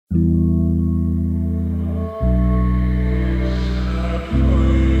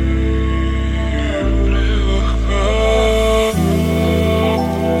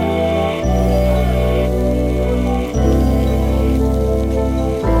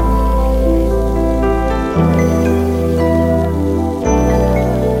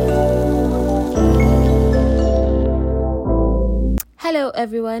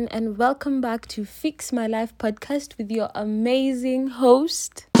everyone, and welcome back to Fix My Life podcast with your amazing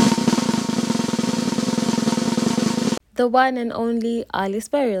host, the one and only Alice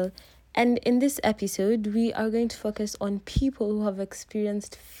Beryl. And in this episode, we are going to focus on people who have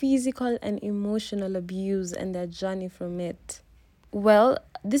experienced physical and emotional abuse and their journey from it. Well,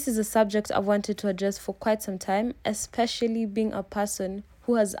 this is a subject I've wanted to address for quite some time, especially being a person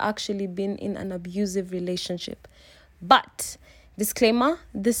who has actually been in an abusive relationship. But disclaimer,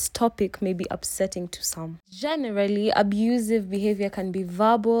 this topic may be upsetting to some. Generally, abusive behavior can be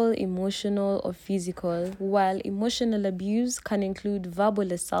verbal, emotional, or physical, while emotional abuse can include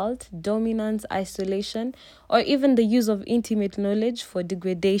verbal assault, dominance, isolation, or even the use of intimate knowledge for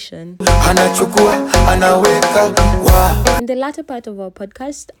degradation. In the latter part of our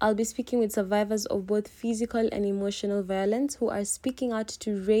podcast, I'll be speaking with survivors of both physical and emotional violence who are speaking out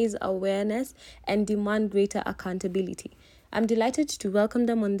to raise awareness and demand greater accountability. I'm delighted to welcome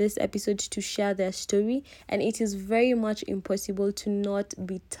them on this episode to share their story, and it is very much impossible to not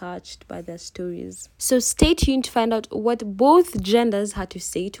be touched by their stories. So stay tuned to find out what both genders had to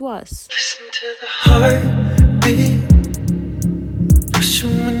say to us. Listen to the heartbeat,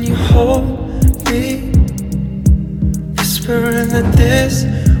 pushing when you hold me, whispering that this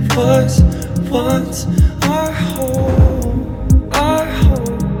was once our home, our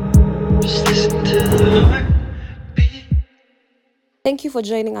home. Just listen to the heartbeat. Thank you for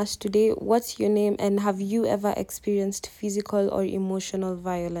joining us today. What's your name, and have you ever experienced physical or emotional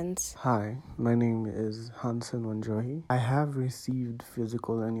violence? Hi, my name is Hansen Wanjohi. I have received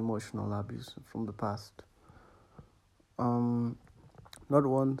physical and emotional abuse from the past. Not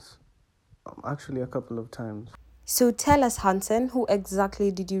once, actually a couple of times. So tell us, Hansen, who exactly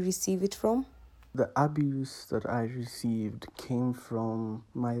did you receive it from? The abuse that I received came from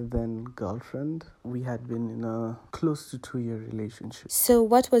my then girlfriend. We had been in a close to 2-year relationship. So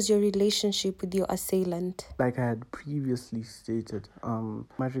what was your relationship with your assailant? Like I had previously stated,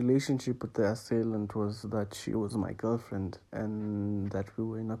 my relationship with the assailant was that she was my girlfriend and that we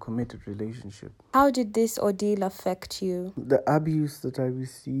were in a committed relationship. How did this ordeal affect you? The abuse that I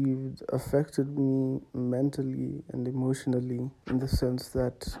received affected me mentally and emotionally in the sense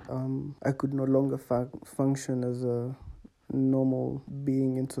that I could no longer function as a normal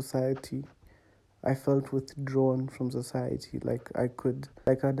being in society. I felt withdrawn from society.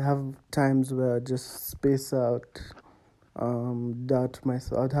 I'd have times where I'd just space out, doubt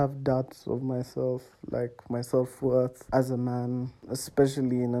myself. I'd have doubts of myself, like my self-worth as a man,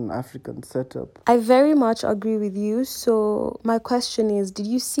 especially in an African setup. I very much agree with you. So my question is, did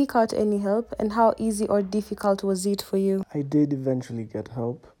you seek out any help, and how easy or difficult was it for you? I did eventually get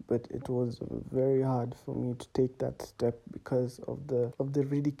help, but it was very hard for me to take that step because of the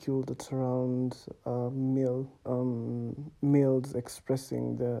ridicule that surrounds males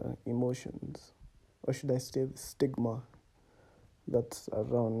expressing their emotions, or should I say the stigma that's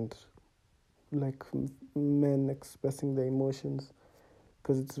around men expressing their emotions,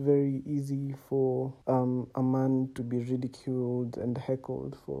 because it's very easy for a man to be ridiculed and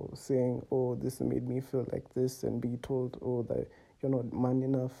heckled for saying, oh, this made me feel like this, and be told, oh, that you're not man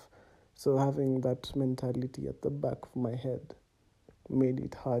enough. So having that mentality at the back of my head made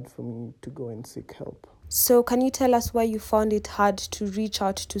it hard for me to go and seek help. So can you tell us why you found it hard to reach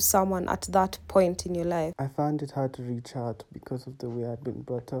out to someone at that point in your life? I found it hard to reach out because of the way I'd been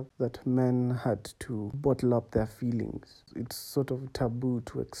brought up, that men had to bottle up their feelings. It's sort of taboo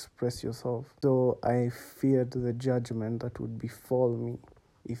to express yourself. So I feared the judgment that would befall me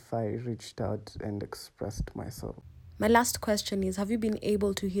if I reached out and expressed myself. My last question is, have you been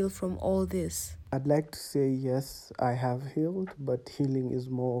able to heal from all this? I'd like to say yes, I have healed, but healing is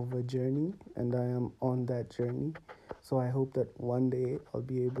more of a journey, and I am on that journey. So I hope that one day I'll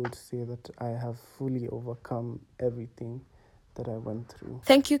be able to say that I have fully overcome everything that I went through.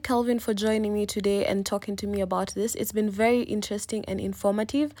 Thank you, Kelvin, for joining me today and talking to me about this. It's been very interesting and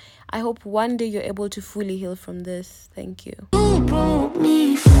informative. I hope one day you're able to fully heal from this. Thank you. You brought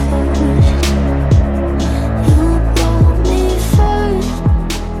me first.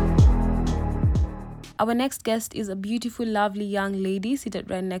 Our next guest is a beautiful, lovely young lady seated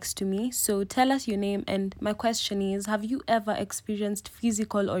right next to me. So tell us your name, and my question is, have you ever experienced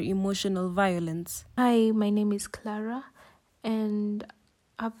physical or emotional violence? Hi, my name is Clara, and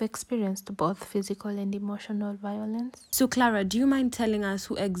I've experienced both physical and emotional violence. So Clara, do you mind telling us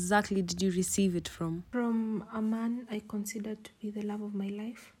who exactly did you receive it from? From a man I considered to be the love of my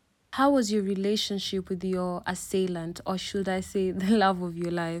life. How was your relationship with your assailant, or should I say the love of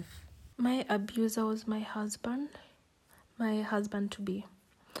your life? My abuser was my husband to be.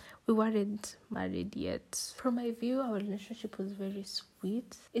 we weren't married yet. From my view, our relationship was very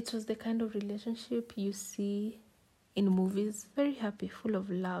sweet. It was the kind of relationship you see in movies. Very happy, full of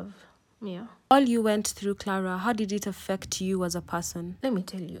love. Yeah. All you went through, Clara, how did it affect you as a person? Let me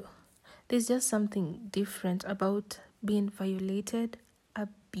tell you, there's just something different about being violated,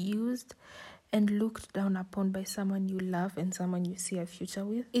 abused, and looked down upon by someone you love and someone you see a future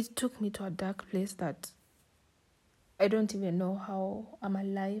with. It took me to a dark place that I don't even know how I'm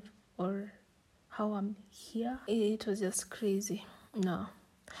alive or how I'm here. It was just crazy. No,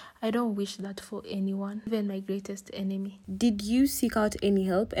 I don't wish that for anyone, even my greatest enemy. Did you seek out any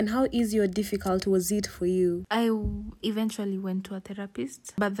help, and how easy or difficult was it for you? I eventually went to a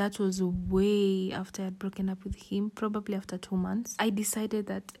therapist, but that was way after I had broken up with him, probably after 2 months. I decided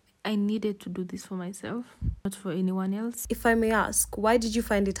that I needed to do this for myself, not for anyone else. If I may ask, why did you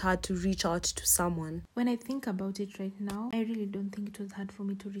find it hard to reach out to someone? When I think about it right now, I really don't think it was hard for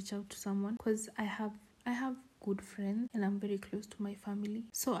me to reach out to someone, because I have good friends and I'm very close to my family.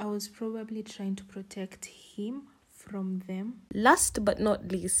 So I was probably trying to protect him from them. Last but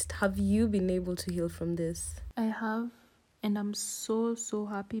not least, have you been able to heal from this? I have, and I'm so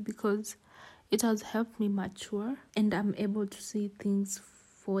happy because it has helped me mature and I'm able to see things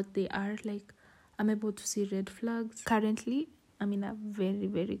for what they are. Like, I'm able to see red flags. Currently, I'm in a very,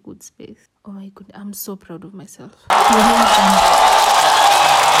 very good space. Oh my goodness, I'm so proud of myself.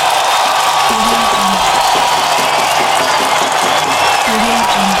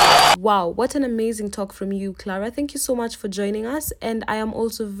 Wow, what an amazing talk from you, Clara. Thank you so much for joining us, and I am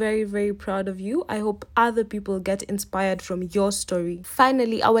also very, very proud of you. I hope other people get inspired from your story.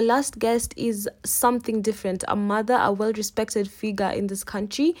 Finally, our last guest is something different, a mother, a well-respected figure in this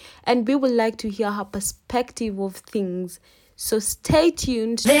country, and we would like to hear her perspective of things. So stay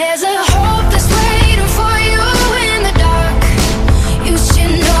tuned. There's a hope that's waiting for you in the dark. You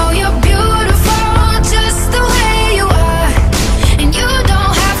should know you're beautiful just the way you are. And you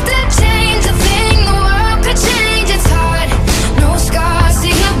don't have to change a thing, the world could change its heart. No scars, see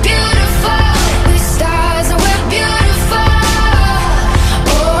you're beautiful. We're stars and we're beautiful.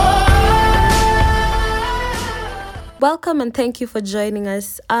 Oh. Welcome and thank you for joining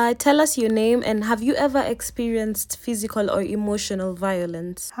us. Tell us your name, and have you ever experienced physical or emotional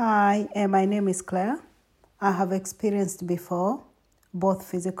violence? Hi, my name is Claire. I have experienced before both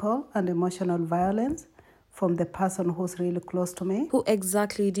physical and emotional violence from the person who's really close to me. Who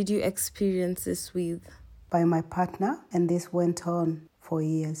exactly did you experience this with? By my partner, and this went on for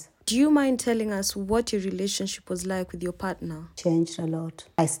years. Do you mind telling us what your relationship was like with your partner? Changed a lot.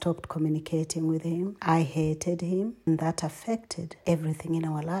 I stopped communicating with him. I hated him, and that affected everything in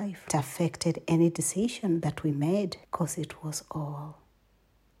our life. It affected any decision that we made because it was all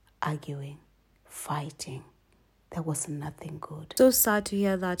arguing, fighting. There was nothing good. So sad to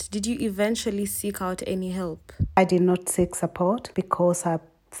hear that. Did you eventually seek out any help? I did not seek support because I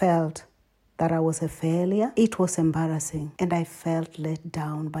felt that I was a failure. It was embarrassing, and I felt let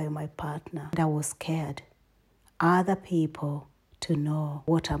down by my partner. And I was scared other people to know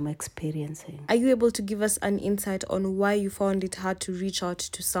what I'm experiencing. Are you able to give us an insight on why you found it hard to reach out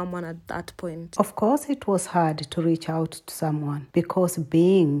to someone at that point? Of course, it was hard to reach out to someone because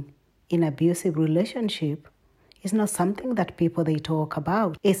being in an abusive relationship is not something that people they talk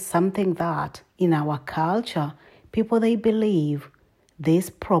about. It's something that in our culture, people they believe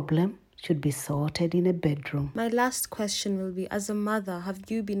this problem should be sorted in a bedroom. My last question will be, as a mother, have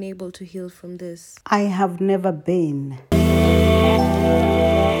you been able to heal from this? I have never been.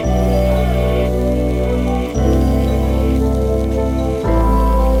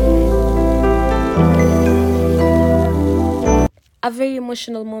 A very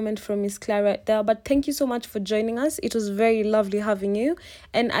emotional moment from Miss Clara there, but thank you so much for joining us. It was very lovely having you,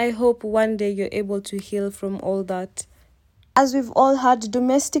 and I hope one day you're able to heal from all that. As we've all heard,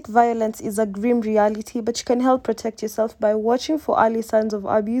 domestic violence is a grim reality, but you can help protect yourself by watching for early signs of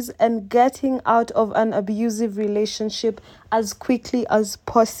abuse and getting out of an abusive relationship as quickly as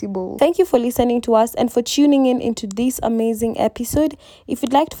possible. Thank you for listening to us and for tuning in into this amazing episode. If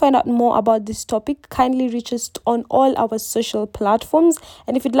you'd like to find out more about this topic, kindly reach us on all our social platforms.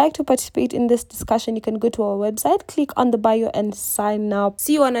 And if you'd like to participate in this discussion, you can go to our website, click on the bio and sign up.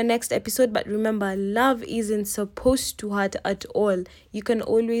 See you on our next episode. But remember, love isn't supposed to hurt at all. You can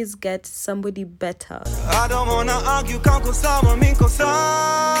always get somebody better. I don't wanna argue, kako sawa, minko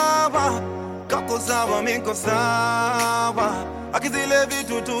sawa. Kako sawa, minko sawa. Akizile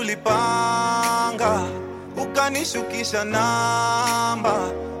vitu tulipanga, ukanishukisha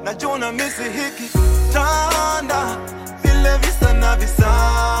namba. Najuna misi hiki tanda, vile visa na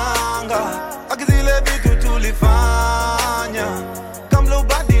visanga.